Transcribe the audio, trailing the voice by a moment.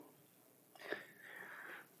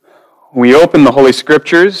We open the Holy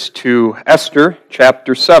Scriptures to Esther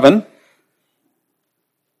chapter 7.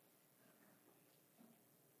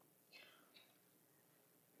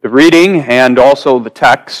 The reading and also the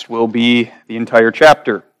text will be the entire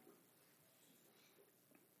chapter.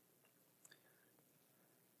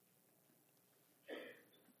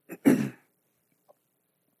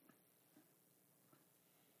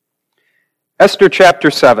 Esther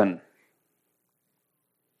chapter 7.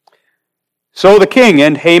 So the king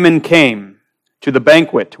and Haman came to the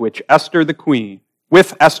banquet with Esther the queen.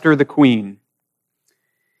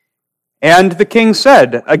 And the king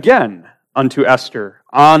said again unto Esther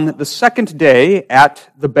on the second day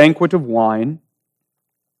at the banquet of wine,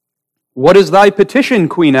 What is thy petition,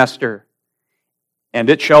 Queen Esther?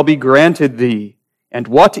 And it shall be granted thee. And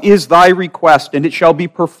what is thy request? And it shall be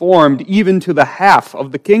performed even to the half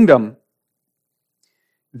of the kingdom.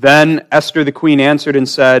 Then Esther the queen answered and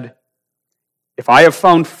said, If I have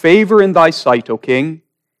found favor in thy sight, O king,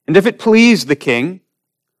 and if it please the king,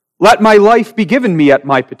 let my life be given me at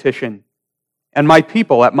my petition, and my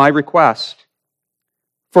people at my request.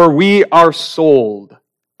 For we are sold,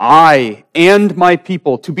 I and my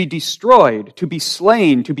people, to be destroyed, to be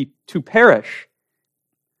slain, to perish.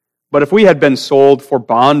 But if we had been sold for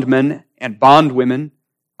bondmen and bondwomen,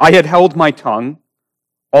 I had held my tongue,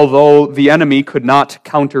 although the enemy could not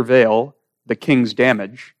countervail the king's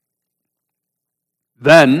damage.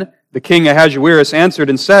 Then the king Ahasuerus answered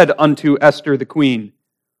and said unto Esther the queen,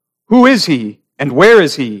 Who is he, and where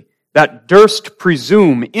is he, that durst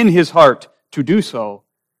presume in his heart to do so?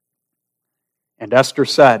 And Esther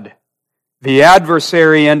said, The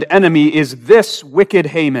adversary and enemy is this wicked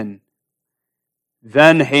Haman.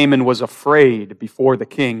 Then Haman was afraid before the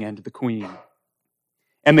king and the queen.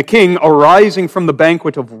 And the king, arising from the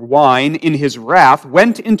banquet of wine in his wrath,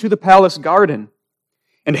 went into the palace garden.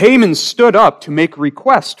 And Haman stood up to make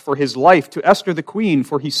request for his life to Esther the queen,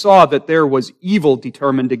 for he saw that there was evil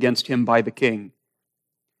determined against him by the king.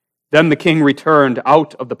 Then the king returned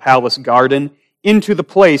out of the palace garden into the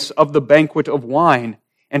place of the banquet of wine,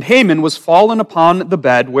 and Haman was fallen upon the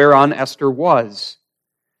bed whereon Esther was.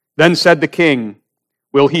 Then said the king,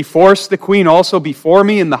 Will he force the queen also before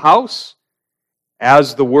me in the house?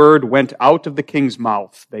 As the word went out of the king's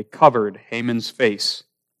mouth, they covered Haman's face.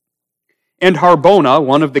 And Harbona,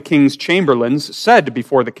 one of the king's chamberlains, said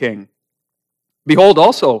before the king, Behold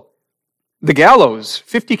also, the gallows,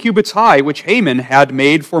 50 cubits high, which Haman had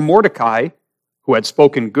made for Mordecai, who had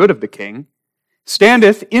spoken good of the king,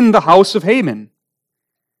 standeth in the house of Haman.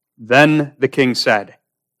 Then the king said,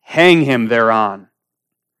 Hang him thereon.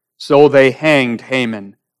 So they hanged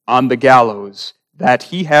Haman on the gallows that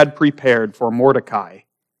he had prepared for Mordecai.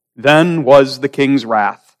 Then was the king's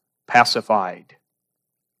wrath pacified.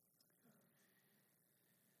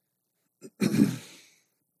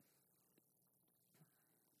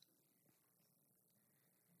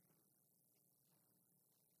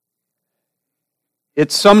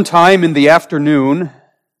 It's sometime in the afternoon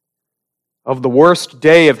of the worst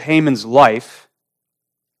day of Haman's life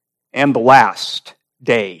and the last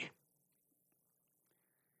day.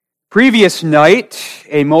 Previous night,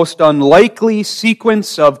 a most unlikely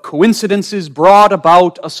sequence of coincidences brought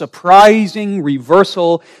about a surprising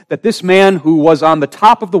reversal that this man who was on the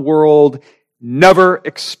top of the world never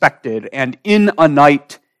expected. And in a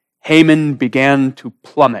night, Haman began to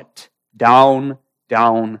plummet down,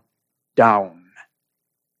 down, down.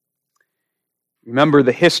 Remember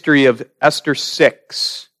the history of Esther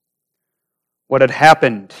 6, what had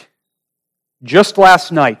happened just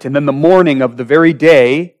last night and then the morning of the very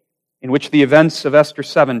day in which the events of Esther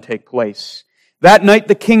 7 take place. That night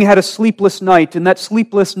the king had a sleepless night, and that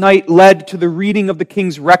sleepless night led to the reading of the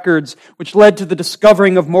king's records, which led to the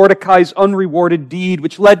discovering of Mordecai's unrewarded deed,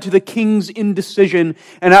 which led to the king's indecision.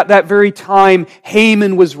 And at that very time,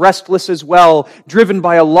 Haman was restless as well, driven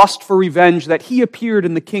by a lust for revenge, that he appeared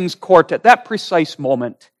in the king's court at that precise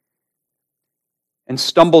moment and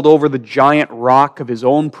stumbled over the giant rock of his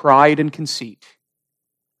own pride and conceit.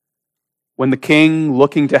 When the king,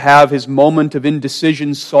 looking to have his moment of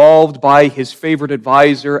indecision solved by his favorite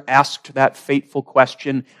advisor, asked that fateful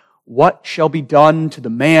question, What shall be done to the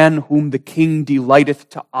man whom the king delighteth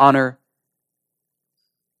to honor?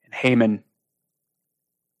 And Haman,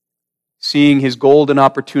 seeing his golden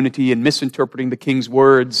opportunity and misinterpreting the king's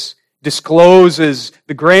words, discloses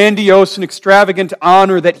the grandiose and extravagant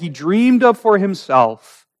honor that he dreamed of for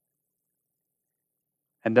himself.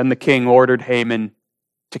 And then the king ordered Haman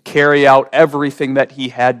to carry out everything that he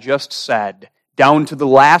had just said, down to the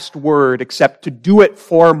last word, except to do it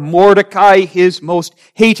for Mordecai, his most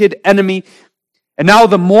hated enemy. And now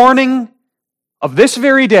the morning of this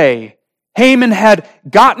very day, Haman had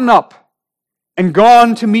gotten up and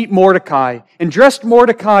gone to meet Mordecai, and dressed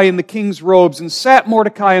Mordecai in the king's robes, and sat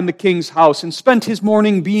Mordecai in the king's house, and spent his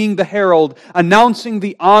morning being the herald, announcing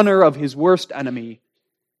the honor of his worst enemy.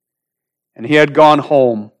 And he had gone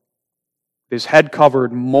home, his head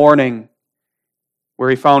covered, mourning, where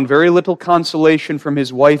he found very little consolation from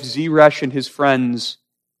his wife Zeresh and his friends,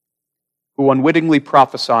 who unwittingly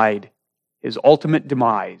prophesied his ultimate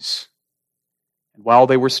demise. And while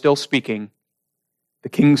they were still speaking, the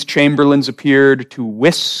king's chamberlains appeared to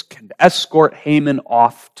whisk and escort Haman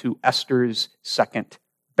off to Esther's second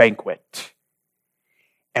banquet.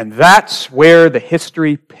 And that's where the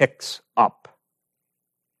history picks up.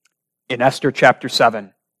 In Esther chapter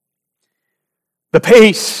 7. The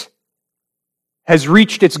pace has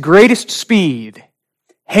reached its greatest speed.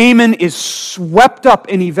 Haman is swept up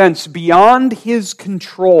in events beyond his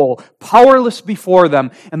control, powerless before them.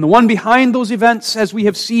 And the one behind those events, as we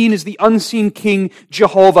have seen, is the unseen king,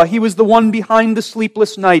 Jehovah. He was the one behind the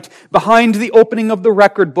sleepless night, behind the opening of the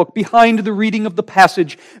record book, behind the reading of the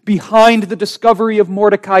passage, behind the discovery of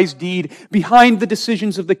Mordecai's deed, behind the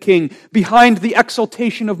decisions of the king, behind the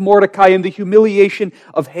exaltation of Mordecai and the humiliation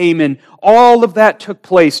of Haman. All of that took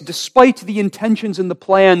place despite the intentions and the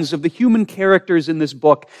plans of the human characters in this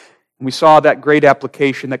book. And we saw that great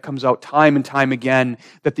application that comes out time and time again,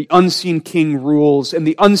 that the unseen king rules, and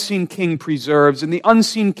the unseen king preserves, and the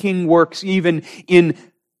unseen king works even in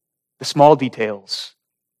the small details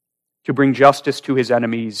to bring justice to his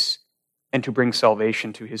enemies and to bring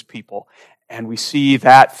salvation to his people. And we see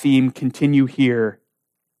that theme continue here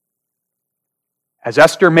as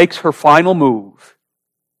Esther makes her final move,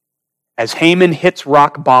 as Haman hits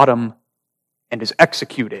rock bottom and is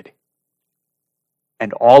executed.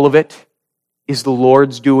 And all of it is the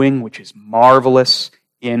Lord's doing, which is marvelous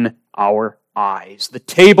in our eyes. The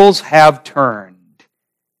tables have turned.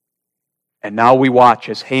 And now we watch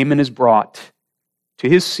as Haman is brought to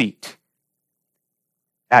his seat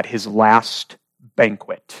at his last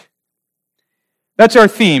banquet. That's our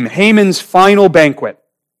theme, Haman's final banquet.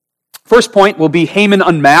 First point will be Haman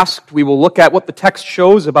unmasked. We will look at what the text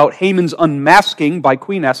shows about Haman's unmasking by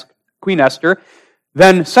Queen Esther.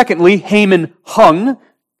 Then, secondly, Haman hung,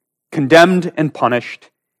 condemned and punished.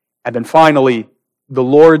 And then finally, the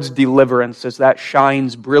Lord's deliverance as that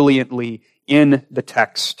shines brilliantly in the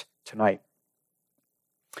text tonight.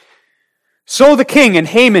 So the king and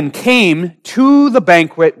Haman came to the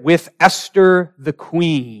banquet with Esther the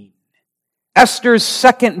queen. Esther's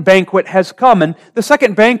second banquet has come, and the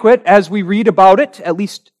second banquet, as we read about it, at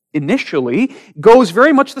least initially, goes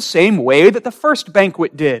very much the same way that the first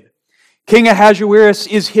banquet did. King Ahasuerus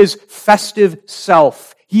is his festive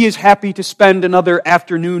self. He is happy to spend another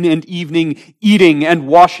afternoon and evening eating and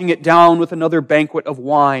washing it down with another banquet of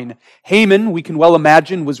wine. Haman, we can well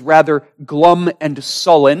imagine, was rather glum and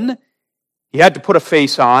sullen. He had to put a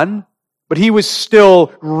face on, but he was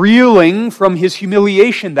still reeling from his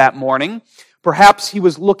humiliation that morning. Perhaps he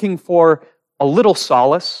was looking for a little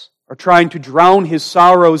solace, or trying to drown his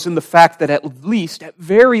sorrows in the fact that at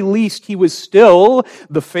very least, he was still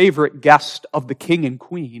the favorite guest of the king and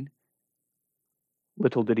queen.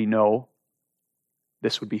 Little did he know,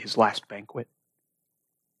 this would be his last banquet.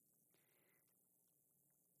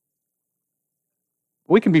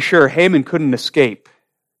 We can be sure Haman couldn't escape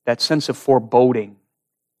that sense of foreboding,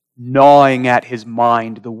 gnawing at his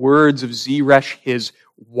mind, the words of Zeresh, his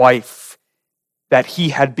wife, that he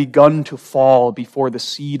had begun to fall before the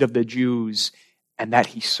seed of the Jews, and that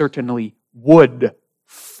he certainly would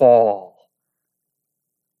fall.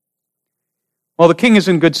 Well, the king is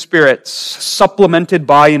in good spirits, supplemented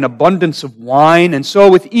by an abundance of wine, and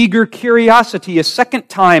so with eager curiosity, a second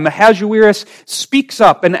time, Ahasuerus speaks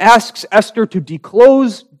up and asks Esther to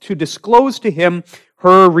disclose to him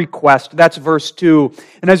her request. That's verse 2.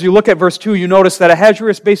 And as you look at verse 2, you notice that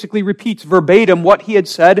Ahasuerus basically repeats verbatim what he had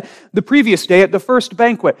said the previous day at the first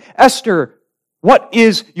banquet. Esther, what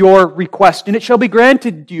is your request? And it shall be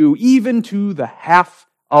granted you even to the half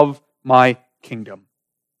of my kingdom.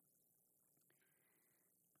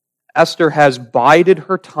 Esther has bided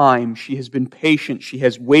her time. She has been patient. She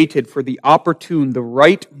has waited for the opportune, the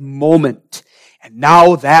right moment. And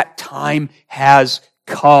now that time has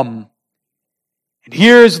come. And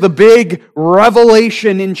here's the big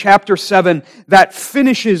revelation in chapter 7 that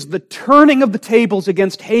finishes the turning of the tables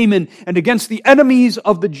against Haman and against the enemies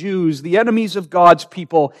of the Jews, the enemies of God's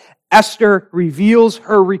people. Esther reveals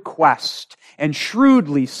her request and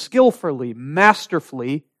shrewdly, skillfully,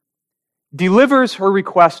 masterfully delivers her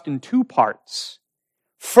request in two parts.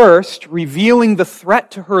 First, revealing the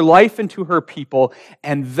threat to her life and to her people,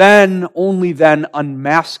 and then, only then,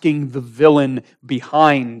 unmasking the villain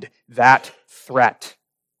behind that threat.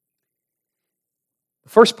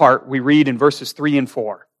 first part we read in verses 3 and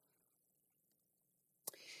 4.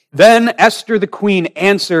 Then Esther the queen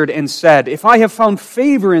answered and said, If I have found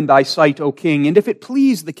favor in thy sight, O king, and if it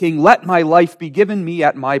please the king, let my life be given me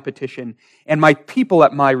at my petition, and my people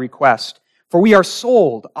at my request. For we are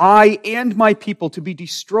sold, I and my people, to be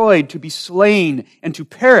destroyed, to be slain, and to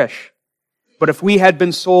perish. But if we had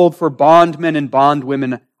been sold for bondmen and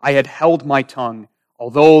bondwomen, I had held my tongue,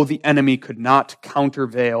 although the enemy could not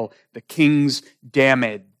countervail the king's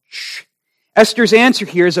damage. Esther's answer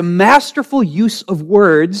here is a masterful use of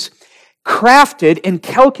words crafted and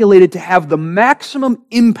calculated to have the maximum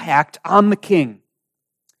impact on the king.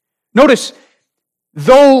 Notice,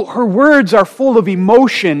 though her words are full of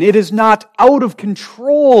emotion, it is not out of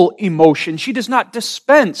control emotion. She does not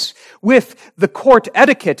dispense with the court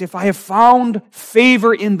etiquette. If I have found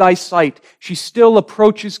favor in thy sight, she still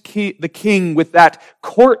approaches the king with that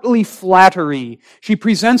courtly flattery. She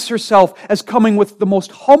presents herself as coming with the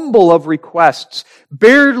most humble of requests,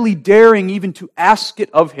 barely daring even to ask it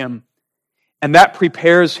of him. And that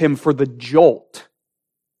prepares him for the jolt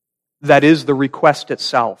that is the request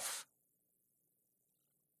itself.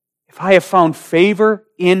 If I have found favor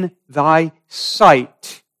in thy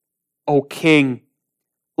sight, O king,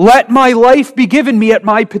 let my life be given me at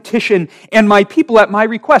my petition and my people at my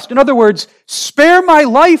request. In other words, spare my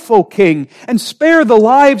life, O king, and spare the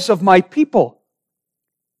lives of my people.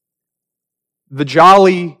 The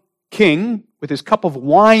jolly king, with his cup of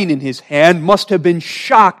wine in his hand, must have been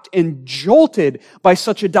shocked and jolted by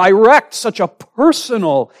such a direct, such a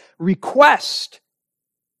personal request,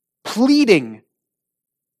 pleading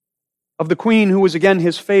of the queen who was again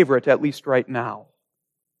his favorite, at least right now.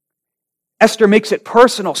 Esther makes it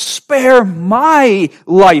personal. Spare my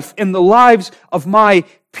life and the lives of my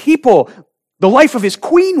people. The life of his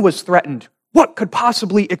queen was threatened. What could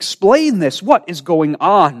possibly explain this? What is going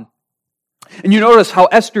on? And you notice how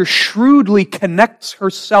Esther shrewdly connects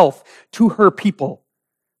herself to her people.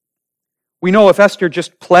 We know if Esther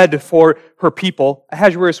just pled for her people,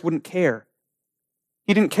 Ahasuerus wouldn't care.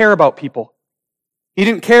 He didn't care about people. He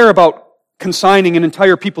didn't care about consigning an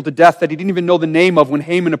entire people to death that he didn't even know the name of when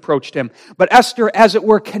Haman approached him. But Esther, as it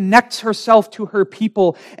were, connects herself to her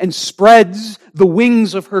people and spreads the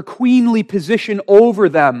wings of her queenly position over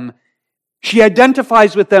them. She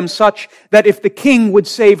identifies with them such that if the king would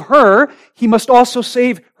save her, he must also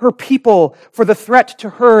save her people, for the threat to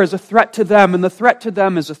her is a threat to them, and the threat to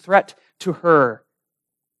them is a threat to her.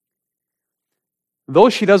 Though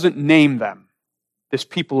she doesn't name them, this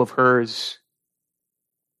people of hers,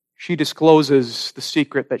 she discloses the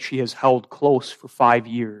secret that she has held close for 5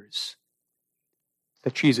 years,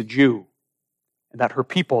 that she's a Jew, and that her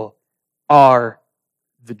people are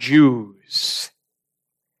the Jews.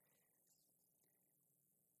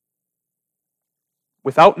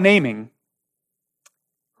 Without naming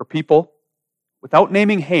her people, without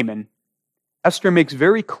naming Haman, Esther makes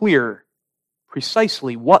very clear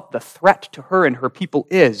precisely what the threat to her and her people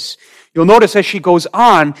is. You'll notice as she goes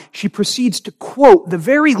on, she proceeds to quote the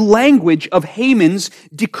very language of Haman's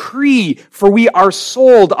decree. For we are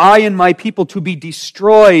sold, I and my people, to be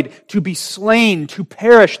destroyed, to be slain, to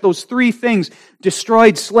perish. Those three things,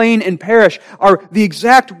 destroyed, slain, and perish, are the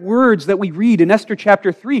exact words that we read in Esther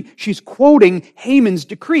chapter 3. She's quoting Haman's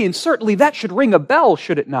decree, and certainly that should ring a bell,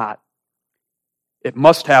 should it not? It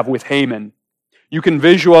must have with Haman. You can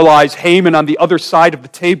visualize Haman on the other side of the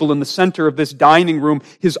table in the center of this dining room,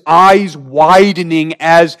 his eyes widening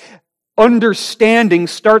as understanding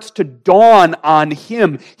starts to dawn on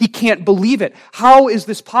him. He can't believe it. How is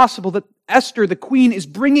this possible that Esther, the queen, is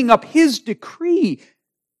bringing up his decree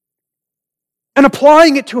and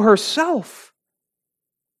applying it to herself?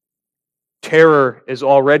 Terror is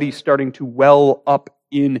already starting to well up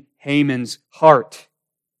in Haman's heart.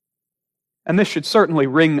 And this should certainly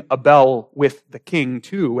ring a bell with the king,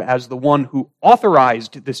 too, as the one who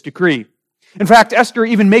authorized this decree. In fact, Esther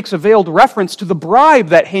even makes a veiled reference to the bribe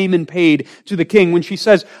that Haman paid to the king when she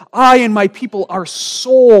says, I and my people are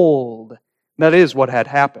sold. That is what had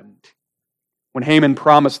happened when Haman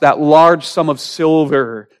promised that large sum of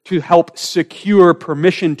silver to help secure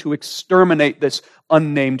permission to exterminate this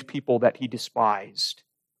unnamed people that he despised.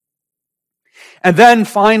 And then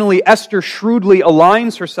finally, Esther shrewdly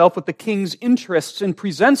aligns herself with the king's interests and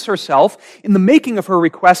presents herself in the making of her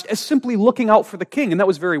request as simply looking out for the king. And that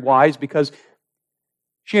was very wise because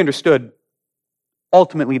she understood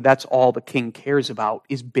ultimately that's all the king cares about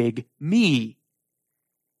is big me.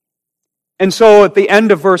 And so at the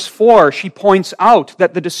end of verse 4, she points out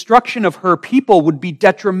that the destruction of her people would be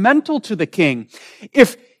detrimental to the king.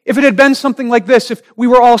 If it had been something like this, if we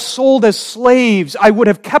were all sold as slaves, I would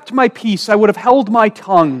have kept my peace, I would have held my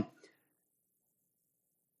tongue.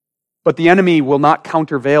 But the enemy will not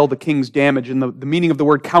countervail the king's damage. And the meaning of the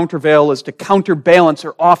word countervail is to counterbalance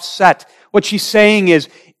or offset. What she's saying is,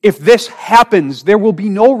 if this happens, there will be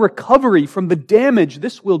no recovery from the damage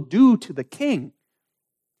this will do to the king.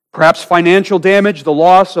 Perhaps financial damage, the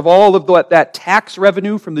loss of all of that tax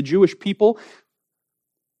revenue from the Jewish people.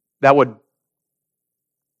 That would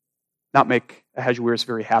not make Ahasuerus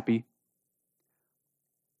very happy.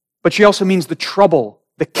 But she also means the trouble,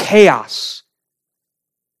 the chaos,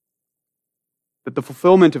 that the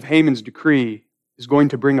fulfillment of Haman's decree is going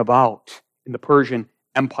to bring about in the Persian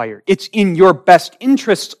Empire. It's in your best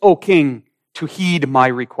interests, O king, to heed my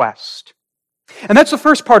request. And that's the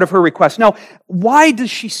first part of her request. Now, why does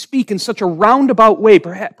she speak in such a roundabout way?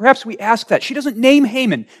 Perhaps we ask that. She doesn't name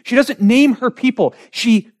Haman. She doesn't name her people.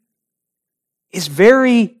 She is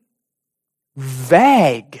very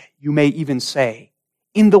vague, you may even say,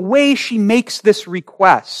 in the way she makes this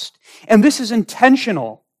request. And this is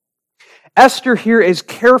intentional. Esther here is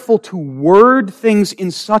careful to word things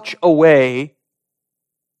in such a way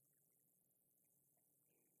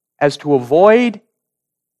as to avoid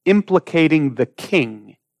implicating the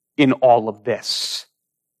king in all of this.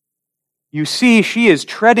 You see, she is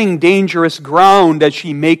treading dangerous ground as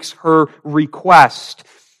she makes her request.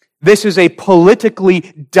 This is a politically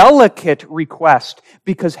delicate request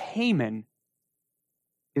because Haman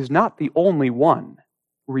is not the only one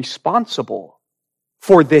responsible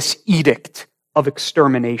for this edict of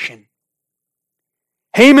extermination.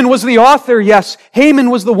 Haman was the author, yes. Haman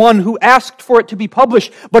was the one who asked for it to be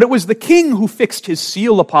published, but it was the king who fixed his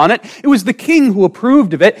seal upon it. It was the king who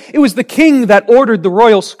approved of it. It was the king that ordered the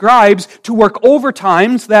royal scribes to work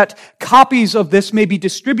overtimes that copies of this may be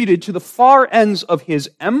distributed to the far ends of his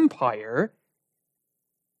empire.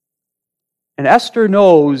 And Esther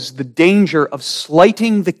knows the danger of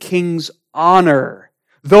slighting the king's honor.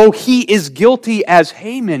 Though he is guilty as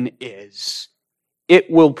Haman is,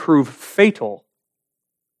 it will prove fatal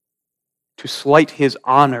to slight his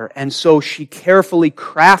honor. And so she carefully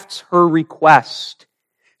crafts her request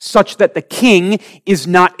such that the king is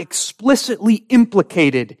not explicitly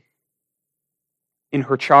implicated in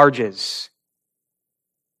her charges.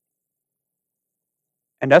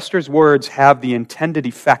 And Esther's words have the intended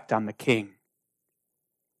effect on the king.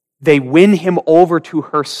 They win him over to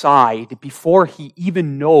her side before he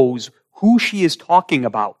even knows who she is talking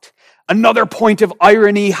about. Another point of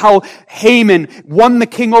irony, how Haman won the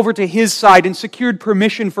king over to his side and secured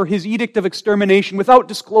permission for his edict of extermination without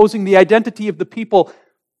disclosing the identity of the people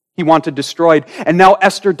he wanted destroyed. And now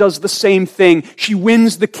Esther does the same thing. She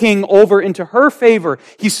wins the king over into her favor.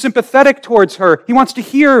 He's sympathetic towards her. He wants to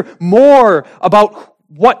hear more about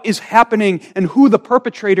what is happening and who the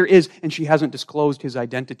perpetrator is, and she hasn't disclosed his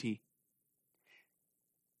identity.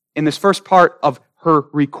 In this first part of her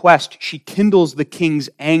request, she kindles the king's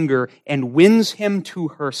anger and wins him to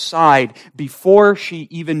her side before she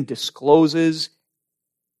even discloses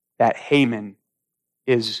that Haman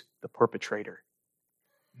is the perpetrator.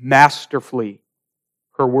 Masterfully,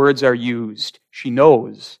 her words are used. She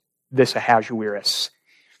knows this Ahasuerus.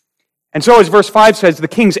 And so, as verse 5 says, the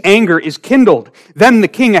king's anger is kindled. Then the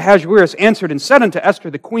king Ahasuerus answered and said unto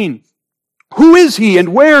Esther the queen, who is he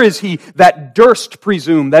and where is he that durst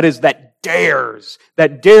presume, that is, that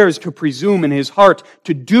dares to presume in his heart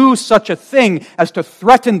to do such a thing as to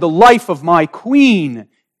threaten the life of my queen?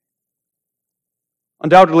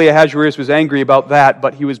 Undoubtedly, Ahasuerus was angry about that,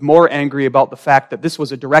 but he was more angry about the fact that this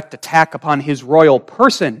was a direct attack upon his royal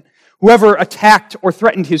person. Whoever attacked or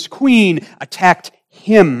threatened his queen attacked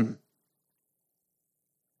him.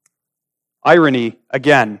 Irony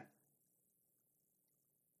again.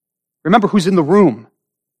 Remember who's in the room.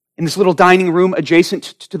 In this little dining room adjacent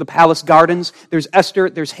to the palace gardens, there's Esther,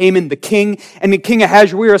 there's Haman, the king, and the king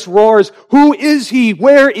Ahasuerus roars, who is he?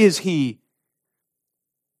 Where is he?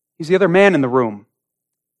 He's the other man in the room.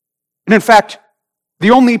 And in fact, the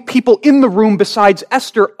only people in the room besides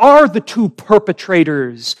Esther are the two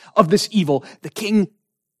perpetrators of this evil, the king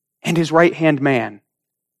and his right-hand man.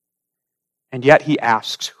 And yet he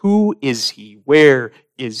asks, who is he? Where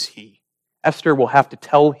is he? Esther will have to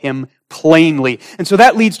tell him plainly. And so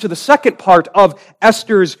that leads to the second part of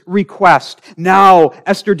Esther's request. Now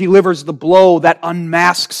Esther delivers the blow that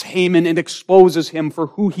unmasks Haman and exposes him for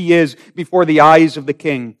who he is before the eyes of the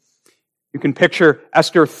king. You can picture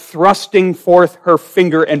Esther thrusting forth her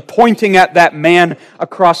finger and pointing at that man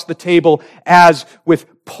across the table as with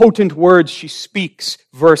potent words she speaks.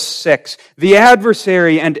 Verse 6, the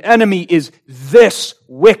adversary and enemy is this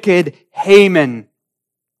wicked Haman.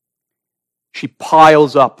 She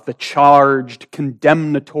piles up the charged,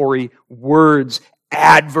 condemnatory words,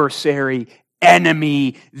 adversary,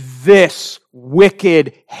 enemy, this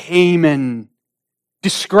wicked Haman,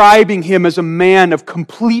 describing him as a man of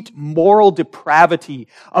complete moral depravity,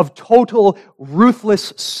 of total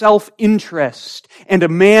ruthless self-interest, and a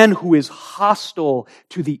man who is hostile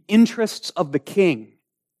to the interests of the king.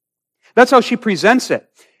 That's how she presents it.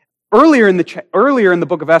 Earlier in the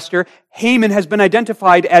book of Esther, Haman has been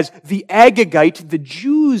identified as the Agagite, the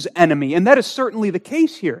Jews' enemy, and that is certainly the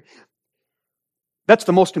case here. That's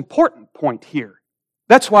the most important point here.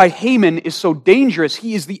 That's why Haman is so dangerous.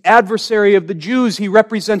 He is the adversary of the Jews. He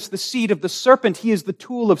represents the seed of the serpent. He is the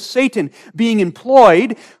tool of Satan being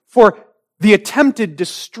employed for the attempted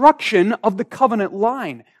destruction of the covenant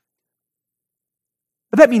line.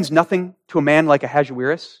 But that means nothing to a man like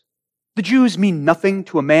Ahasuerus. The Jews mean nothing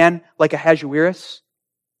to a man like Ahasuerus.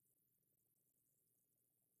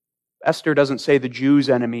 Esther doesn't say the Jews'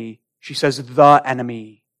 enemy. She says the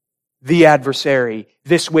enemy. The adversary,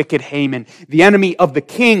 this wicked Haman, the enemy of the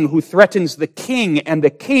king who threatens the king and the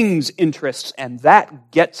king's interests, and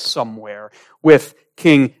that gets somewhere with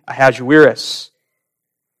King Ahasuerus.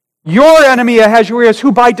 Your enemy, Ahasuerus,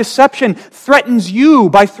 who by deception threatens you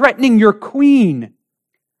by threatening your queen.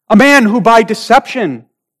 A man who by deception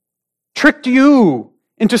tricked you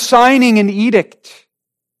into signing an edict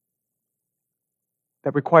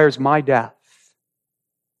that requires my death.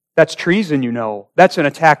 That's treason, you know. That's an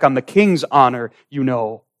attack on the king's honor, you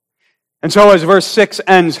know. And so as verse 6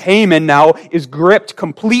 ends, Haman now is gripped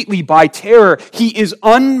completely by terror. He is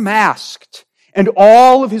unmasked, and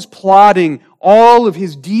all of his plotting, all of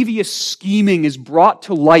his devious scheming is brought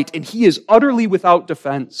to light, and he is utterly without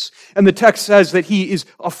defense. And the text says that he is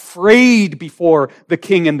afraid before the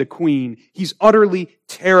king and the queen. He's utterly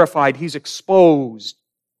terrified. He's exposed.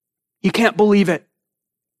 He can't believe it.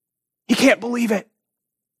 He can't believe it.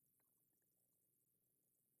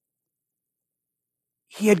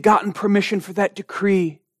 He had gotten permission for that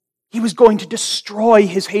decree. He was going to destroy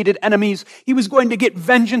his hated enemies. He was going to get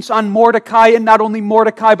vengeance on Mordecai, and not only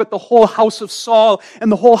Mordecai, but the whole house of Saul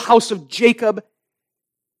and the whole house of Jacob.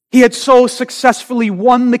 He had so successfully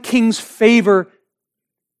won the king's favor.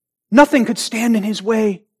 Nothing could stand in his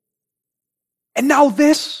way. And now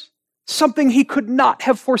this, something he could not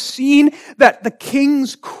have foreseen, that the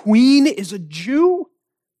king's queen is a Jew.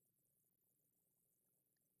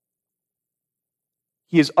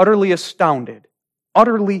 He is utterly astounded,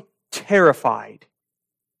 utterly terrified.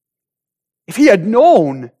 If he had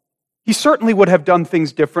known, he certainly would have done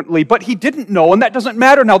things differently, but he didn't know, and that doesn't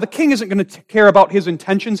matter now. The king isn't going to care about his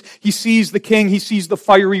intentions. He sees the king, he sees the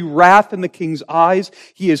fiery wrath in the king's eyes.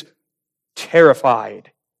 He is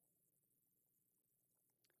terrified,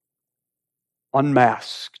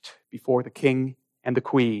 unmasked before the king and the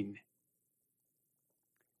queen.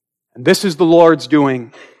 And this is the Lord's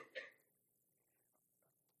doing.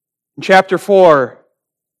 In chapter 4,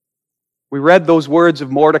 we read those words of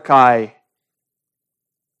Mordecai.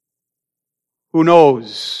 Who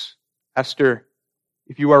knows, Esther,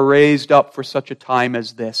 if you are raised up for such a time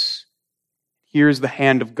as this? Here's the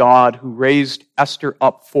hand of God who raised Esther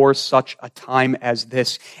up for such a time as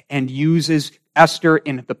this and uses Esther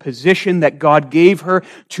in the position that God gave her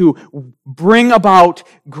to bring about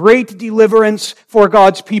great deliverance for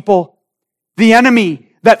God's people. The enemy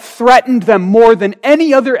that threatened them more than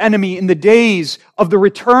any other enemy in the days of the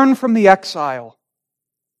return from the exile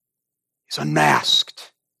is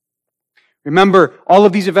unmasked. Remember, all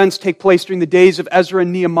of these events take place during the days of Ezra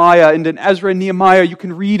and Nehemiah, and in Ezra and Nehemiah you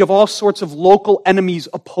can read of all sorts of local enemies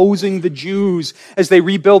opposing the Jews as they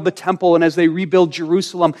rebuild the temple and as they rebuild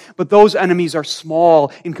Jerusalem, but those enemies are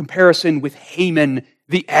small in comparison with Haman,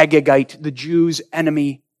 the Agagite, the Jews'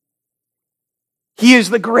 enemy. He is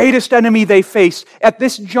the greatest enemy they face at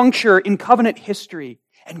this juncture in covenant history.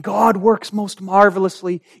 And God works most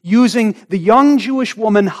marvelously using the young Jewish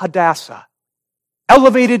woman Hadassah,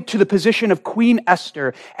 elevated to the position of Queen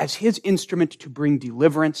Esther, as his instrument to bring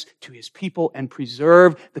deliverance to his people and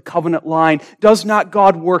preserve the covenant line. Does not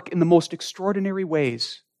God work in the most extraordinary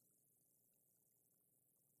ways?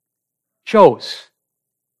 Shows.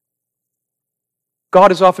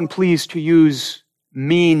 God is often pleased to use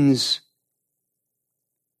means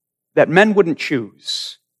that men wouldn't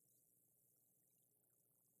choose.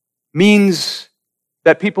 Means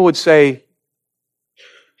that people would say,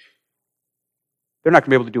 they're not going to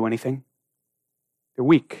be able to do anything. They're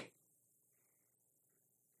weak.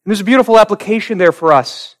 And there's a beautiful application there for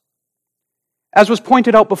us. As was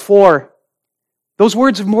pointed out before, those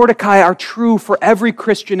words of Mordecai are true for every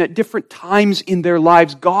Christian at different times in their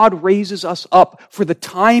lives. God raises us up for the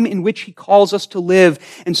time in which He calls us to live,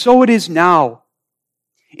 and so it is now.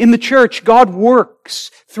 In the church, God works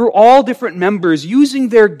through all different members, using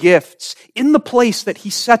their gifts in the place that He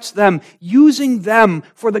sets them, using them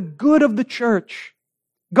for the good of the church.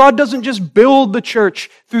 God doesn't just build the church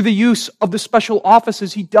through the use of the special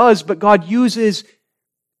offices He does, but God uses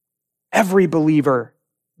every believer,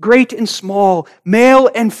 great and small, male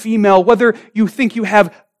and female, whether you think you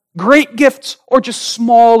have great gifts or just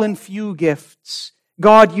small and few gifts.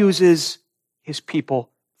 God uses His people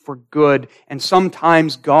for good. And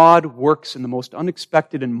sometimes God works in the most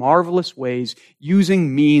unexpected and marvelous ways,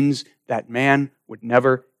 using means that man would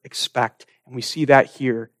never expect. And we see that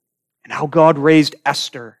here, and how God raised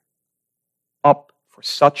Esther up for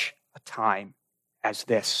such a time as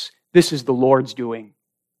this. This is the Lord's doing.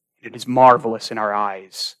 It is marvelous in our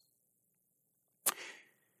eyes.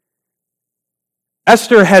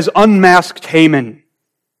 Esther has unmasked Haman,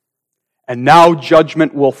 and now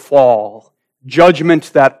judgment will fall.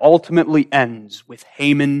 Judgment that ultimately ends with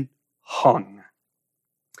Haman hung.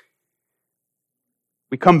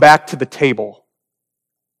 We come back to the table.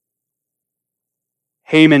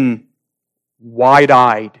 Haman,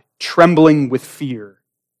 wide-eyed, trembling with fear.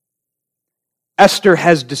 Esther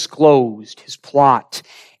has disclosed his plot,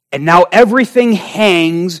 and now everything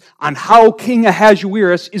hangs on how King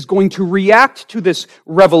Ahasuerus is going to react to this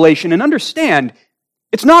revelation. And understand,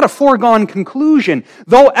 it's not a foregone conclusion.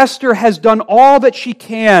 Though Esther has done all that she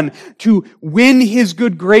can to win his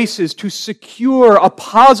good graces, to secure a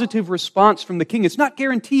positive response from the king, it's not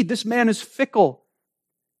guaranteed. This man is fickle.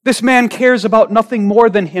 This man cares about nothing more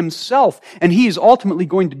than himself, and he is ultimately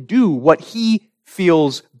going to do what he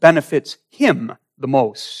feels benefits him the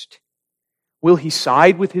most. Will he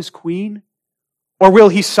side with his queen? Or will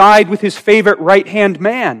he side with his favorite right-hand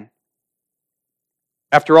man?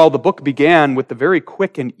 After all, the book began with the very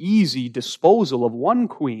quick and easy disposal of one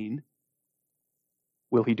queen.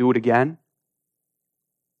 Will he do it again?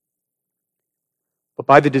 But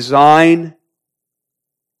by the design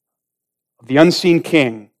of the unseen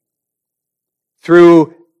king,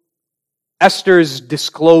 through Esther's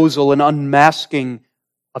disclosal and unmasking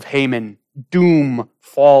of Haman, doom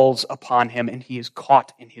falls upon him, and he is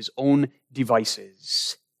caught in his own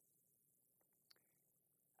devices.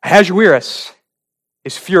 Ahasuerus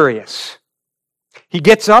is furious. He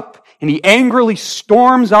gets up and he angrily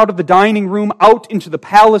storms out of the dining room, out into the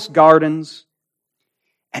palace gardens.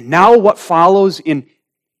 And now what follows in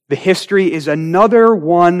the history is another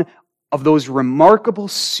one of those remarkable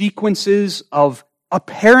sequences of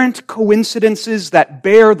apparent coincidences that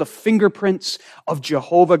bear the fingerprints of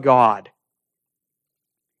Jehovah God.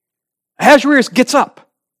 Ahasuerus gets up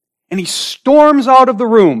and he storms out of the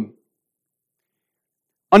room.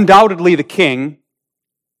 Undoubtedly, the king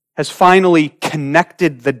has finally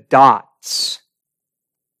connected the dots.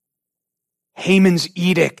 Haman's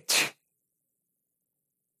edict.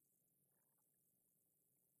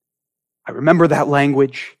 I remember that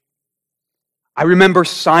language. I remember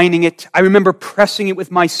signing it. I remember pressing it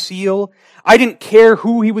with my seal. I didn't care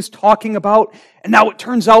who he was talking about. And now it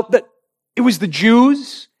turns out that it was the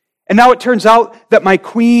Jews. And now it turns out that my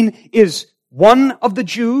queen is one of the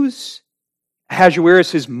Jews.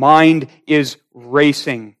 Ahasuerus' mind is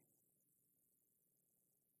racing.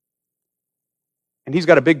 And he's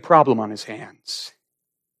got a big problem on his hands.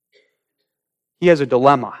 He has a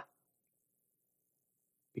dilemma.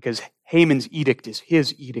 Because Haman's edict is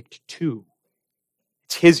his edict too.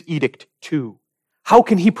 It's his edict too. How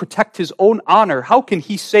can he protect his own honor? How can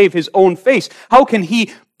he save his own face? How can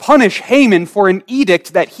he punish Haman for an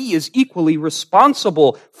edict that he is equally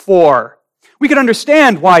responsible for? We can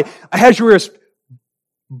understand why Ahasuerus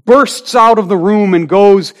bursts out of the room and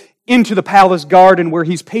goes into the palace garden where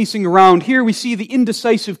he's pacing around. Here we see the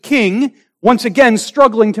indecisive king once again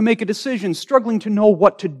struggling to make a decision, struggling to know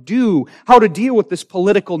what to do, how to deal with this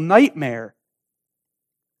political nightmare.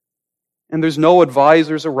 And there's no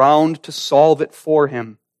advisors around to solve it for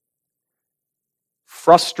him.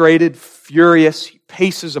 Frustrated, furious, he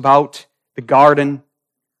paces about the garden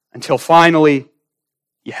until finally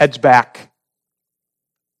he heads back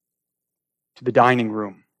to the dining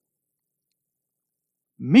room.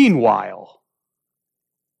 Meanwhile,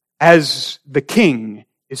 as the king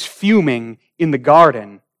is fuming in the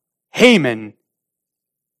garden, Haman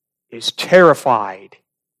is terrified.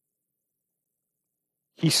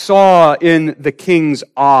 He saw in the king's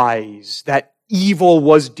eyes that evil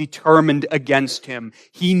was determined against him.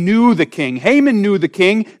 He knew the king. Haman knew the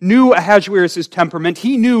king, knew Ahasuerus' temperament.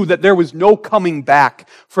 He knew that there was no coming back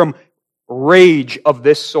from rage of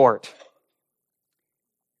this sort.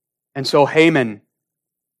 And so Haman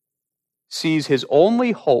sees his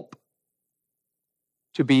only hope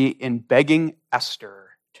to be in begging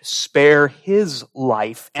Esther to spare his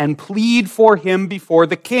life and plead for him before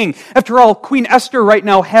the king. After all, Queen Esther right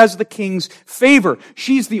now has the king's favor.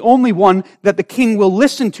 She's the only one that the king will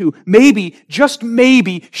listen to. Maybe, just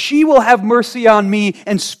maybe, she will have mercy on me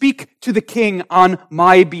and speak to the king on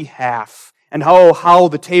my behalf. And how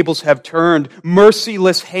the tables have turned.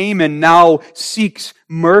 Merciless Haman now seeks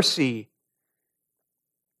mercy.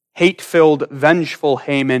 Hate-filled, vengeful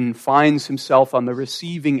Haman finds himself on the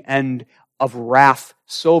receiving end of wrath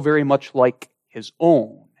so very much like his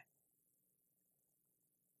own.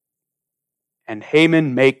 And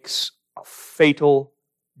Haman makes a fatal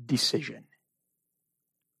decision.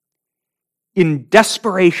 In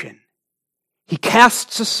desperation, he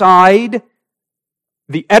casts aside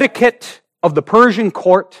the etiquette of the Persian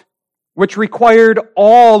court, which required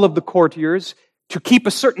all of the courtiers to keep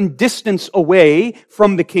a certain distance away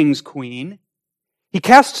from the king's queen. He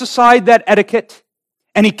casts aside that etiquette,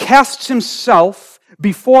 and he casts himself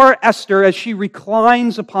before Esther as she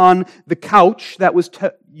reclines upon the couch that was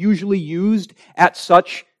usually used at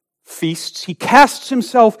such feasts. He casts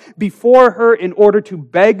himself before her in order to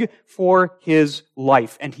beg for his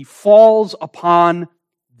life, and he falls upon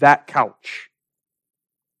that couch.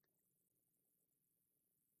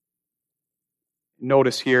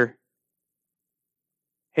 Notice here,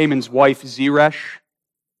 Haman's wife Zeresh,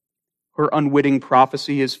 her unwitting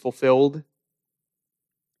prophecy is fulfilled.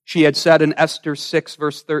 She had said in Esther 6,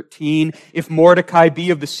 verse 13, "If Mordecai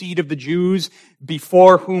be of the seed of the Jews,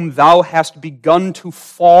 before whom thou hast begun to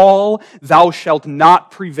fall, thou shalt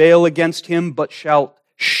not prevail against him, but shalt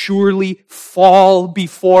surely fall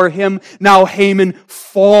before him." Now Haman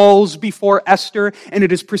falls before Esther, and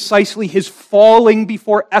it is precisely his falling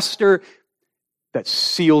before Esther that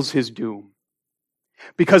seals his doom.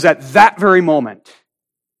 Because at that very moment,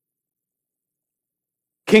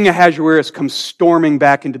 King Ahasuerus comes storming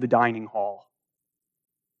back into the dining hall.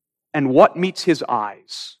 And what meets his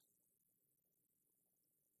eyes?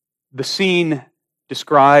 The scene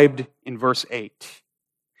described in verse 8.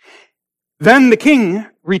 Then the king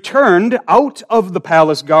returned out of the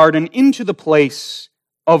palace garden into the place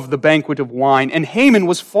of the banquet of wine, and Haman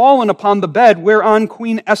was fallen upon the bed whereon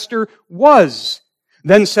Queen Esther was.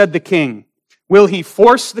 Then said the king, "Will he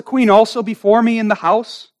force the queen also before me in the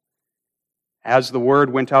house?" As the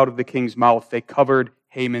word went out of the king's mouth, they covered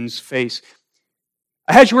Haman's face.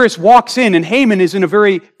 Ahasuerus walks in, and Haman is in a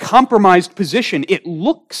very compromised position. It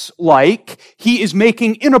looks like he is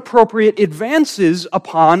making inappropriate advances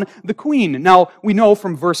upon the queen. Now, we know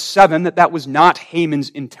from verse 7 that that was not Haman's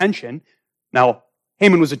intention. Now,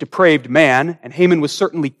 Haman was a depraved man, and Haman was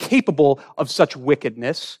certainly capable of such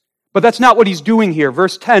wickedness. But that's not what he's doing here.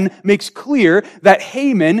 Verse 10 makes clear that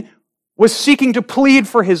Haman was seeking to plead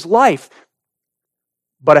for his life.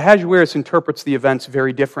 But Ahasuerus interprets the events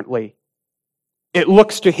very differently. It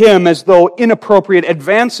looks to him as though inappropriate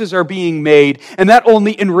advances are being made, and that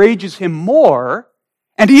only enrages him more.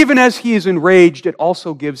 And even as he is enraged, it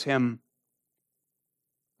also gives him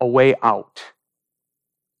a way out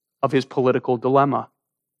of his political dilemma.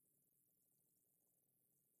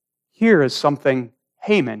 Here is something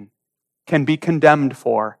Haman can be condemned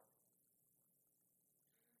for.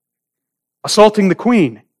 Assaulting the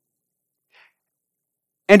queen.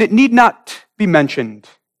 And it need not be mentioned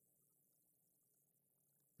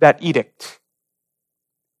that edict,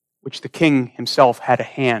 which the king himself had a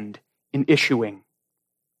hand in issuing.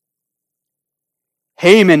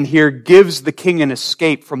 Haman here gives the king an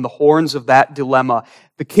escape from the horns of that dilemma.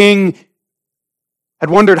 The king had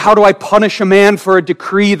wondered, how do I punish a man for a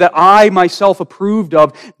decree that I myself approved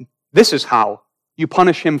of? This is how. You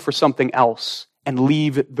punish him for something else and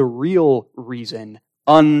leave the real reason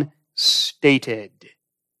unstated.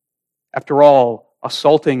 After all,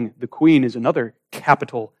 assaulting the queen is another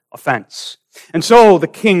capital offense. And so the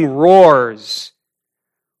king roars,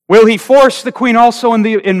 "Will he force the queen also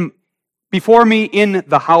before me in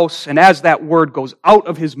the house?" And as that word goes out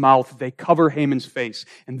of his mouth, they cover Haman's face.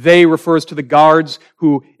 And they refers to the guards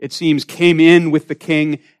who, it seems, came in with the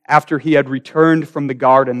king after he had returned from the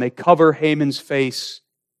guard, and they cover Haman's face,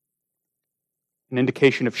 an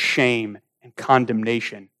indication of shame and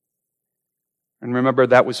condemnation. And remember,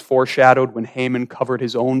 that was foreshadowed when Haman covered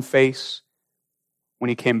his own face, when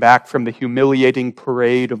he came back from the humiliating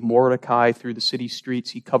parade of Mordecai through the city streets.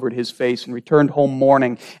 He covered his face and returned home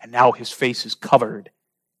mourning, and now his face is covered,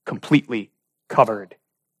 completely covered.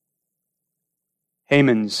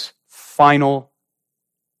 Haman's final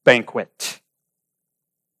banquet.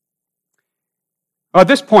 At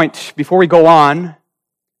this point, before we go on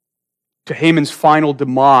to Haman's final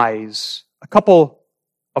demise, a couple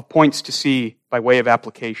of points to see by way of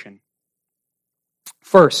application.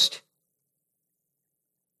 First,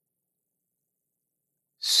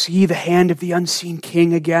 See the hand of the unseen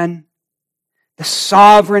king again? The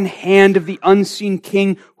sovereign hand of the unseen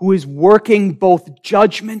king who is working both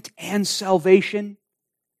judgment and salvation.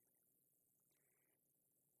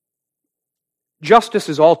 Justice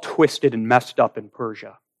is all twisted and messed up in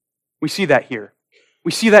Persia. We see that here.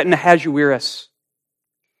 We see that in Ahasuerus.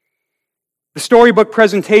 The storybook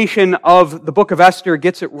presentation of the book of Esther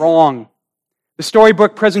gets it wrong. The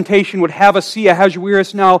storybook presentation would have us see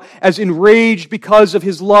Ahasuerus now as enraged because of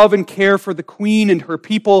his love and care for the queen and her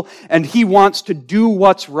people, and he wants to do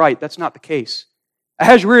what's right. That's not the case.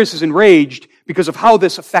 Ahasuerus is enraged because of how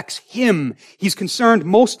this affects him. He's concerned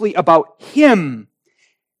mostly about him.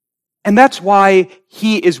 And that's why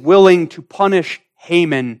he is willing to punish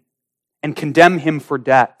Haman and condemn him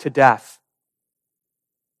to death.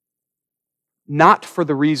 Not for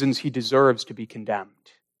the reasons he deserves to be condemned.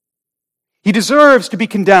 He deserves to be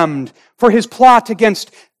condemned for his plot against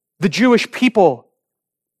the Jewish people,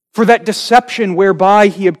 for that deception whereby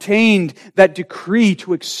he obtained that decree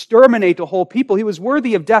to exterminate a whole people. He was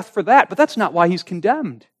worthy of death for that, but that's not why he's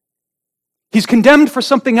condemned. He's condemned for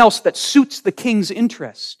something else that suits the king's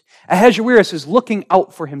interest. Ahasuerus is looking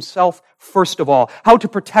out for himself first of all, how to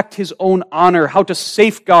protect his own honor, how to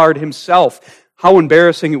safeguard himself. How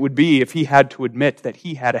embarrassing it would be if he had to admit that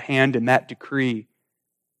he had a hand in that decree.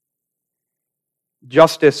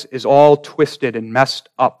 Justice is all twisted and messed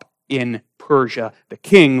up in Persia. The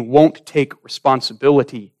king won't take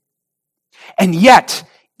responsibility. And yet,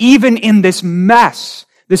 even in this mess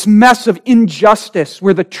of injustice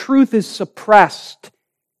where the truth is suppressed,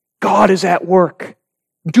 God is at work,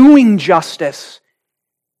 doing justice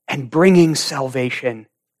and bringing salvation.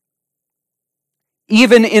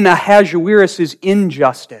 Even in Ahasuerus'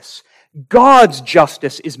 injustice, God's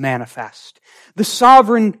justice is manifest. The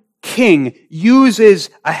sovereign king uses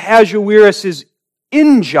Ahasuerus'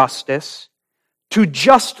 injustice to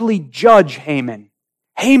justly judge Haman.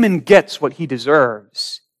 Haman gets what he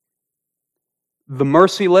deserves. The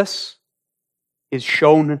merciless is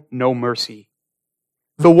shown no mercy.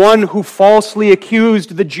 The one who falsely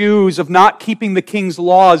accused the Jews of not keeping the king's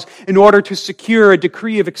laws in order to secure a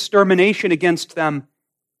decree of extermination against them,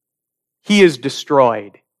 he is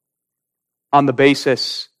destroyed on the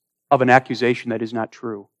basis of an accusation that is not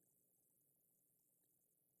true.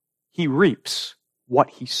 He reaps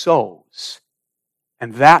what he sows.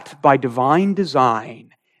 And that by divine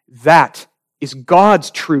design, that is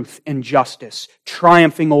God's truth and justice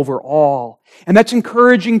triumphing over all. And that's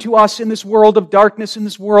encouraging to us in this world of darkness, in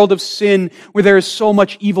this world of sin, where there is so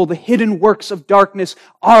much evil. The hidden works of darkness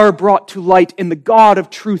are brought to light, and the God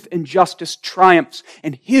of truth and justice triumphs,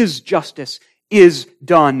 and His justice is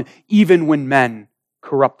done, even when men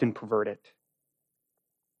corrupt and pervert it.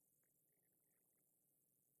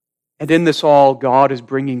 And in this all, God is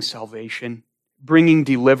bringing salvation, bringing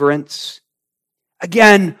deliverance.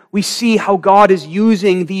 Again, we see how God is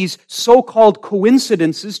using these so-called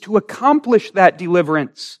coincidences to accomplish that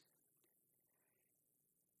deliverance.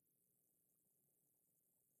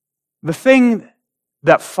 The thing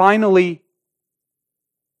that finally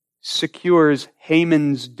secures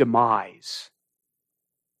Haman's demise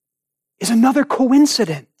is another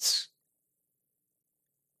coincidence.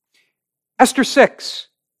 Esther 6.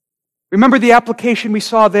 Remember the application we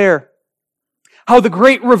saw there? How the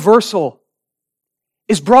great reversal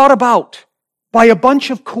is brought about by a bunch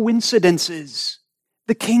of coincidences.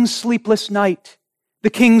 The king's sleepless night, the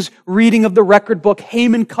king's reading of the record book,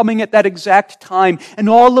 Haman coming at that exact time, and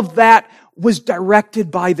all of that was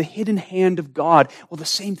directed by the hidden hand of God. Well, the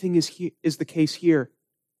same thing is the case here.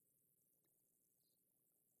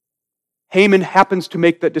 Haman happens to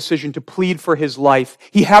make that decision to plead for his life.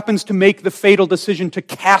 He happens to make the fatal decision to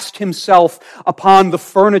cast himself upon the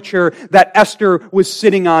furniture that Esther was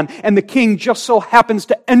sitting on. And the king just so happens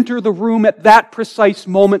to enter the room at that precise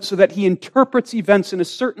moment so that he interprets events in a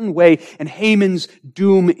certain way, and Haman's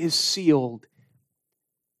doom is sealed.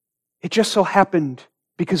 It just so happened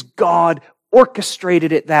because God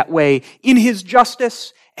orchestrated it that way in His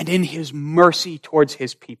justice and in His mercy towards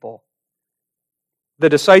His people. The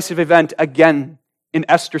decisive event, again, in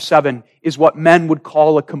Esther 7, is what men would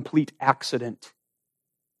call a complete accident,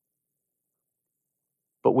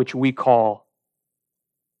 but which we call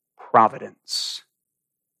providence.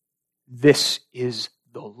 This is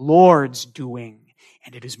the Lord's doing,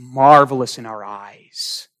 and it is marvelous in our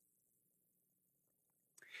eyes.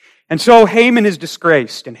 And so Haman is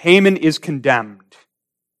disgraced, and Haman is condemned.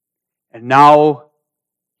 And now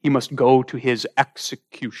he must go to his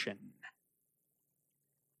execution.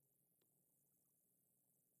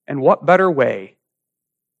 And what better way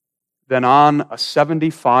than on a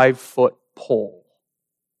 75-foot pole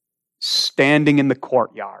standing in the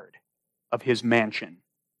courtyard of his mansion.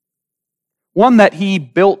 One that he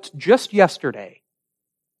built just yesterday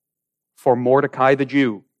for Mordecai the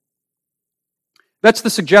Jew. That's the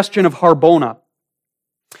suggestion of Harbona.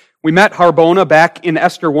 We met Harbona back in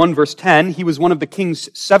Esther 1 verse 10. He was one of the king's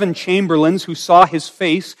 7 chamberlains who saw his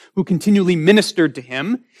face, who continually ministered to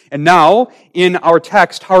him. And now, in our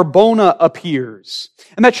text, Harbona appears.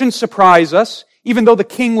 And that shouldn't surprise us, even though the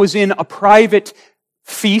king was in a private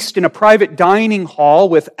feast, in a private dining hall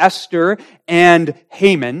with Esther and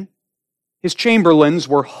Haman. His chamberlains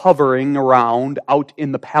were hovering around out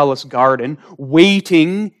in the palace garden,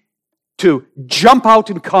 waiting to jump out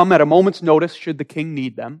and come at a moment's notice should the king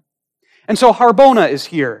need them. And so Harbona is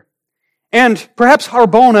here. And perhaps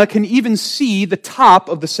Harbona can even see the top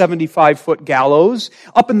of the 75-foot gallows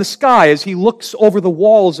up in the sky as he looks over the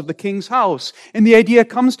walls of the king's house. And the idea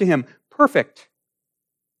comes to him, perfect.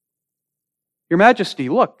 Your Majesty,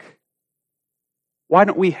 look, why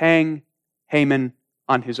don't we hang Haman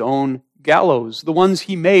on his own gallows, the ones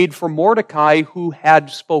he made for Mordecai who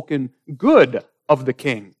had spoken good of the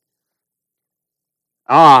king?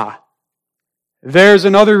 There's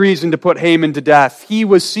another reason to put Haman to death. He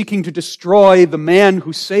was seeking to destroy the man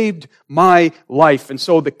who saved my life. And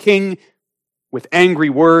so the king, with angry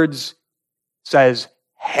words, says,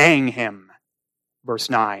 hang him. Verse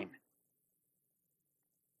 9.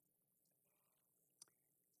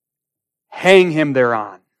 Hang him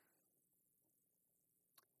thereon.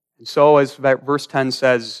 And so, as verse 10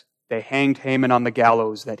 says, they hanged Haman on the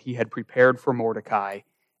gallows that he had prepared for Mordecai,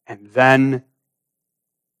 and then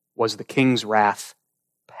was the king's wrath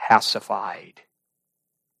pacified.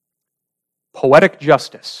 Poetic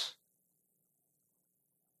justice.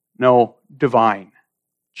 No, divine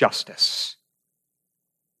justice.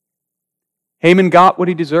 Haman got what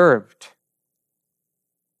he deserved.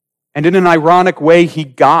 And in an ironic way, he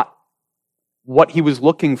got what he was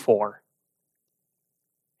looking for.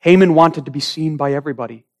 Haman wanted to be seen by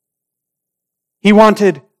everybody. He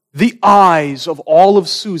wanted the eyes of all of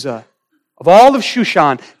Susa, of all of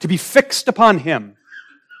Shushan, to be fixed upon him.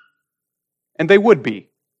 And they would be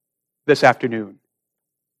this afternoon.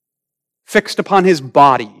 Fixed upon his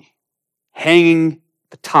body, hanging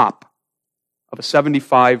at the top of a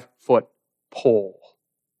 75-foot pole.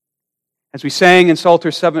 As we sang in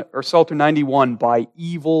Psalter 91, by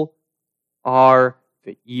evil are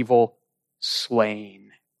the evil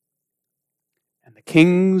slain. And the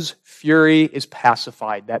king's fury is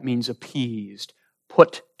pacified. That means appeased,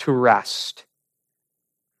 put to rest.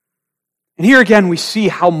 And here again we see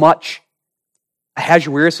how much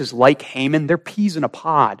Ahasuerus is like Haman. They're peas in a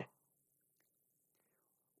pod.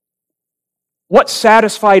 What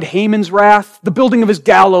satisfied Haman's wrath? The building of his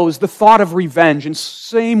gallows, the thought of revenge. And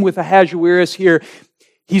same with Ahasuerus here.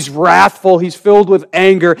 He's wrathful, he's filled with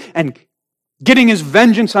anger, and getting his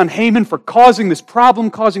vengeance on Haman for causing this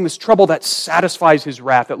problem, causing this trouble, that satisfies his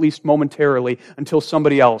wrath, at least momentarily, until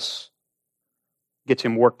somebody else gets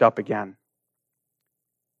him worked up again.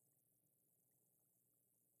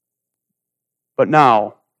 But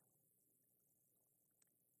now,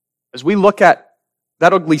 as we look at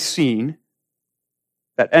that ugly scene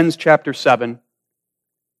that ends chapter 7,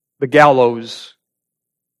 the gallows,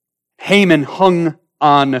 Haman hung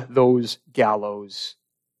on those gallows.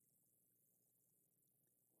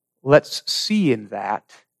 Let's see in that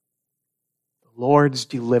the Lord's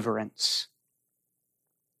deliverance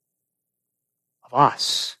of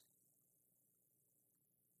us.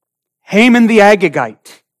 Haman the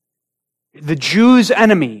Agagite, the Jews'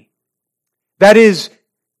 enemy, that is,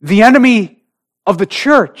 the enemy of the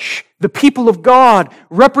church, the people of God,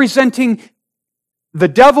 representing the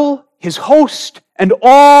devil, his host, and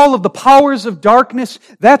all of the powers of darkness,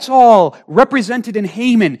 that's all represented in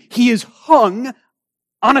Haman. He is hung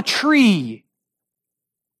on a tree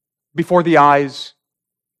before the eyes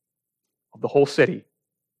of the whole city.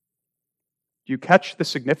 Do you catch the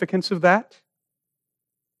significance of that?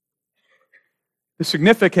 The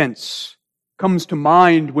significance comes to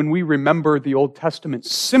mind when we remember the Old Testament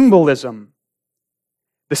symbolism.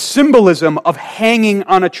 The symbolism of hanging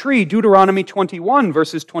on a tree. Deuteronomy 21,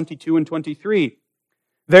 verses 22 and 23.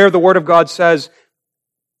 There the Word of God says,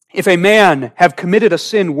 if a man have committed a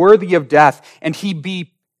sin worthy of death, and he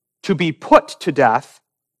be to be put to death,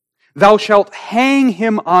 thou shalt hang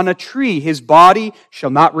him on a tree. His body shall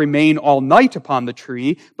not remain all night upon the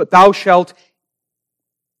tree, but thou shalt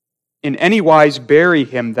in any wise bury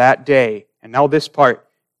him that day. And now this part,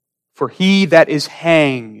 for he that is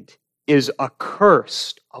hanged is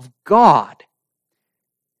accursed of God.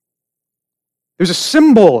 There's a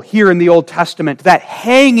symbol here in the Old Testament that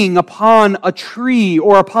hanging upon a tree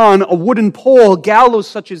or upon a wooden pole, gallows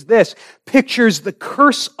such as this, pictures the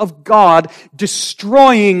curse of God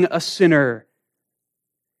destroying a sinner.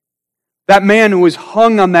 That man who is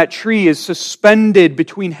hung on that tree is suspended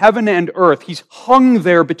between heaven and earth. He's hung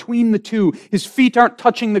there between the two. His feet aren't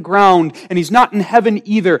touching the ground, and he's not in heaven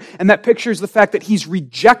either. And that pictures the fact that he's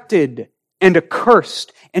rejected and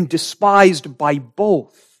accursed and despised by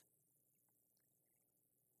both.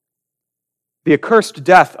 The accursed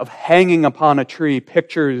death of hanging upon a tree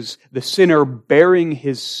pictures the sinner bearing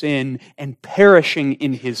his sin and perishing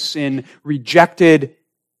in his sin, rejected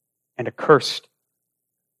and accursed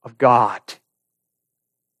of God.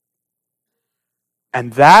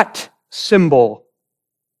 And that symbol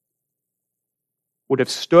would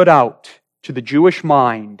have stood out to the Jewish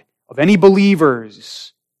mind of any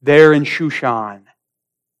believers there in Shushan.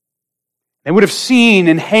 They would have seen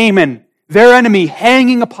in Haman, their enemy,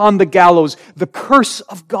 hanging upon the gallows, the curse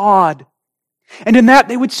of God. And in that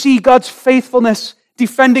they would see God's faithfulness,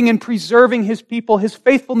 defending and preserving His people, His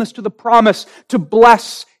faithfulness to the promise to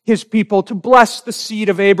bless His people, to bless the seed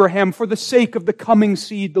of Abraham for the sake of the coming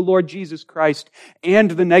seed, the Lord Jesus Christ,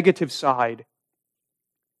 and the negative side.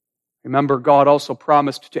 Remember, God also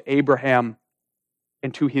promised to Abraham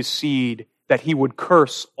and to his seed that He would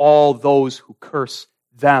curse all those who curse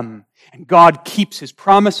them. And God keeps His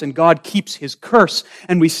promise and God keeps His curse.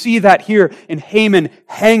 And we see that here in Haman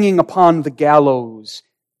hanging upon the gallows.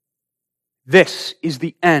 This is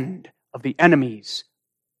the end of the enemies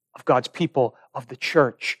of God's people, of the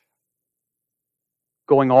church,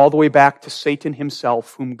 going all the way back to Satan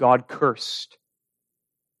himself, whom God cursed.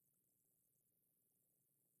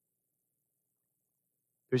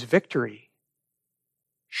 There's victory,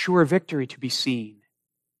 sure victory to be seen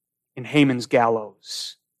in Haman's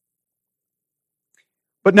gallows.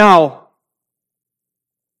 But now,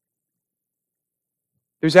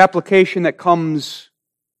 there's application that comes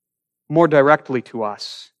more directly to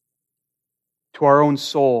us, to our own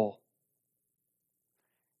soul.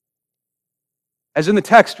 As in the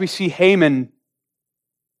text, we see Haman,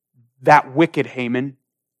 that wicked Haman,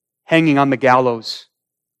 hanging on the gallows.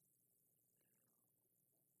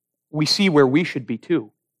 We see where we should be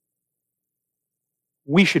too.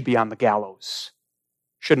 We should be on the gallows,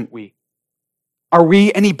 shouldn't we? Are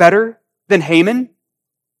we any better than Haman?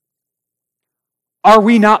 Are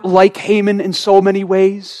we not like Haman in so many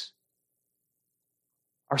ways?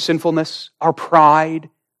 Our sinfulness, our pride,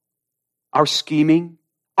 our scheming,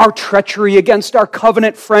 our treachery against our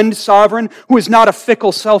covenant friend sovereign, who is not a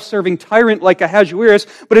fickle, self-serving tyrant like Ahasuerus,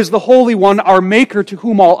 but is the Holy One, our Maker, to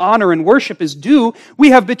whom all honor and worship is due. We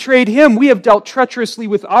have betrayed Him. We have dealt treacherously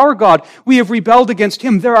with our God. We have rebelled against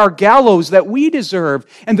Him. There are gallows that we deserve,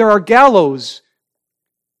 and there are gallows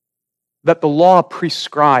that the law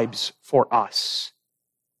prescribes for us.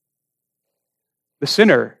 The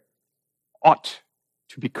sinner ought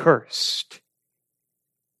to be cursed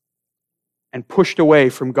and pushed away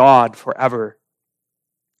from God forever.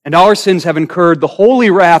 And our sins have incurred the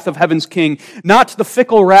holy wrath of heaven's King, not the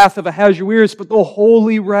fickle wrath of Ahasuerus, but the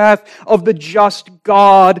holy wrath of the just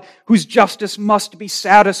God, whose justice must be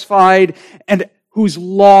satisfied and whose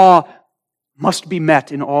law must be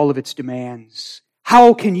met in all of its demands.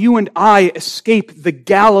 How can you and I escape the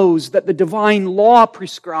gallows that the divine law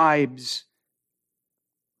prescribes?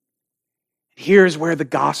 Here's where the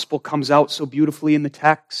gospel comes out so beautifully in the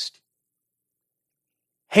text.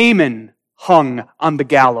 Haman hung on the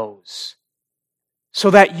gallows so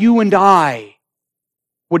that you and I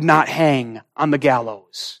would not hang on the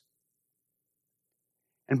gallows.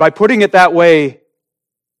 And by putting it that way,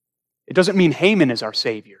 it doesn't mean Haman is our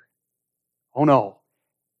Savior. Oh no.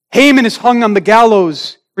 Haman is hung on the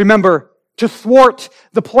gallows, remember, to thwart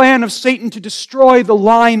the plan of Satan to destroy the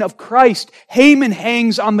line of Christ. Haman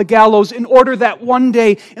hangs on the gallows in order that one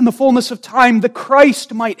day, in the fullness of time, the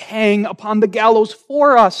Christ might hang upon the gallows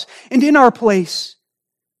for us and in our place,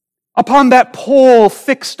 upon that pole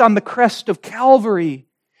fixed on the crest of Calvary.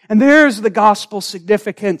 And there's the gospel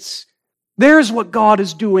significance. There's what God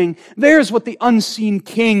is doing. There's what the unseen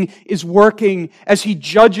King is working as He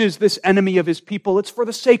judges this enemy of His people. It's for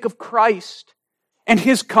the sake of Christ and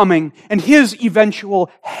His coming and His eventual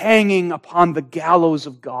hanging upon the gallows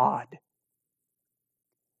of God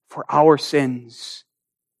for our sins,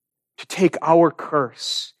 to take our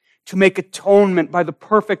curse, to make atonement by the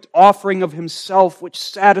perfect offering of Himself, which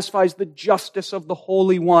satisfies the justice of the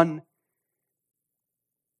Holy One,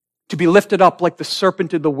 to be lifted up like the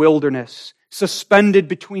serpent in the wilderness, suspended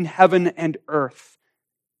between heaven and earth,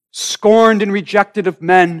 scorned and rejected of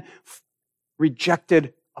men,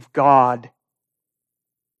 rejected of God.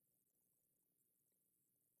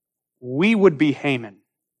 we would be Haman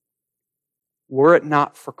were it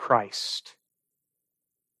not for Christ.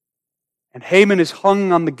 And Haman is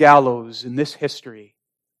hung on the gallows in this history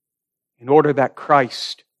in order that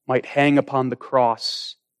Christ might hang upon the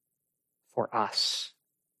cross for us.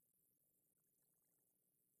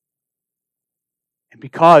 And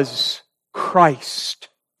because Christ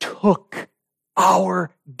took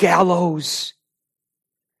our gallows,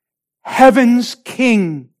 heaven's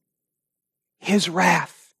King, His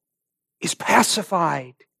wrath is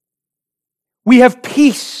pacified. We have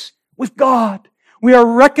peace with God. We are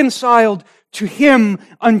reconciled to Him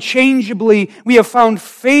unchangeably. We have found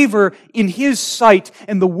favor in His sight,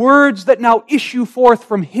 and the words that now issue forth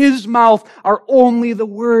from His mouth are only the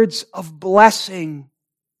words of blessing.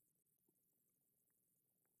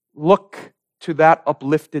 Look to that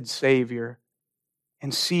uplifted Savior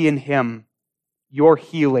and see in Him your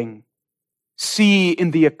healing. See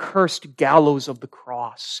in the accursed gallows of the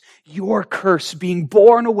cross your curse being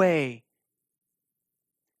borne away.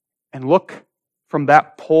 And look from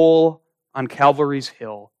that pole on Calvary's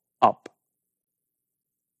hill up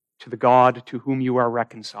to the God to whom you are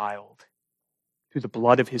reconciled through the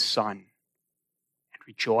blood of His Son, and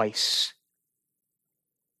rejoice.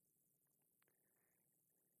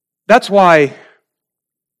 That's why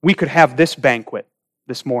we could have this banquet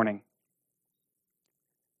this morning.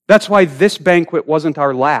 That's why this banquet wasn't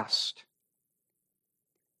our last.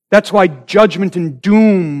 That's why judgment and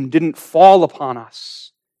doom didn't fall upon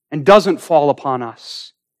us and doesn't fall upon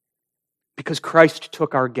us, because Christ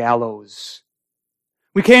took our gallows.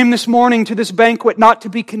 We came this morning to this banquet not to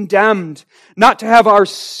be condemned, not to have our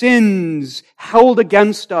sins held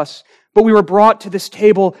against us, but we were brought to this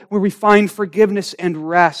table where we find forgiveness and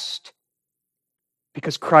rest,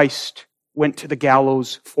 because Christ went to the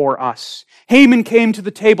gallows for us. Haman came to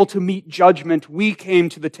the table to meet judgment. We came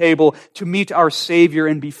to the table to meet our Savior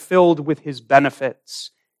and be filled with His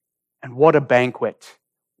benefits. And what a banquet.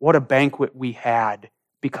 What a banquet we had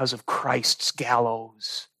because of Christ's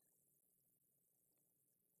gallows.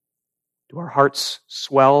 Do our hearts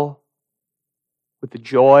swell with the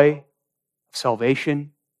joy of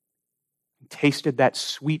salvation? And tasted that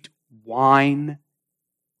sweet wine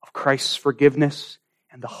of Christ's forgiveness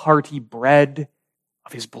and the hearty bread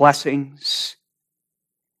of His blessings.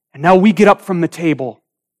 And now we get up from the table,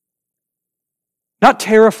 not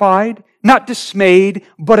terrified, not dismayed,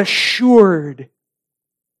 but assured.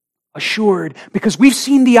 Assured, because we've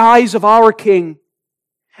seen the eyes of our King.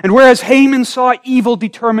 And whereas Haman saw evil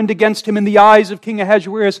determined against him in the eyes of King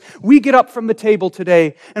Ahasuerus, we get up from the table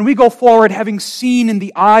today and we go forward having seen in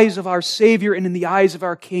the eyes of our Savior and in the eyes of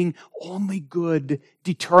our King only good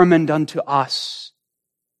determined unto us.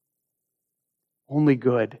 Only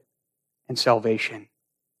good and salvation.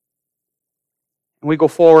 And we go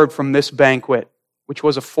forward from this banquet, which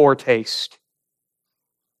was a foretaste,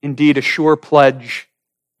 indeed a sure pledge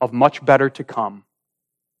of much better to come.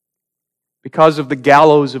 Because of the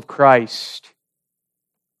gallows of Christ,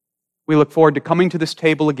 we look forward to coming to this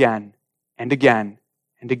table again and again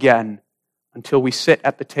and again until we sit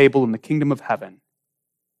at the table in the kingdom of heaven,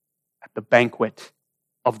 at the banquet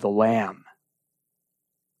of the Lamb.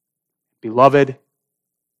 Beloved,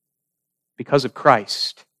 because of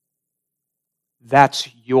Christ, that's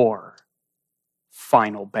your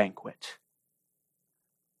final banquet.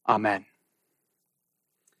 Amen.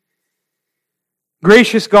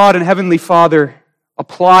 Gracious God and Heavenly Father,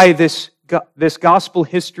 apply this gospel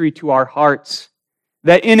history to our hearts,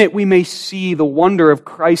 that in it we may see the wonder of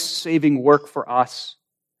Christ's saving work for us.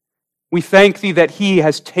 We thank Thee that He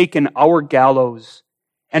has taken our gallows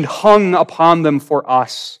and hung upon them for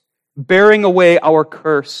us, bearing away our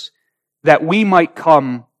curse, that we might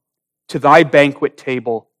come to Thy banquet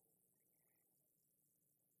table,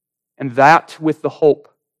 and that with the hope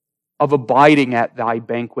of abiding at Thy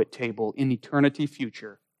banquet table in eternity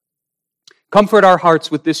future. Comfort our hearts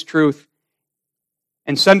with this truth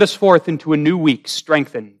and send us forth into a new week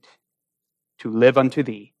strengthened to live unto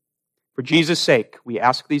Thee. For Jesus' sake, we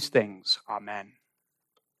ask these things. Amen.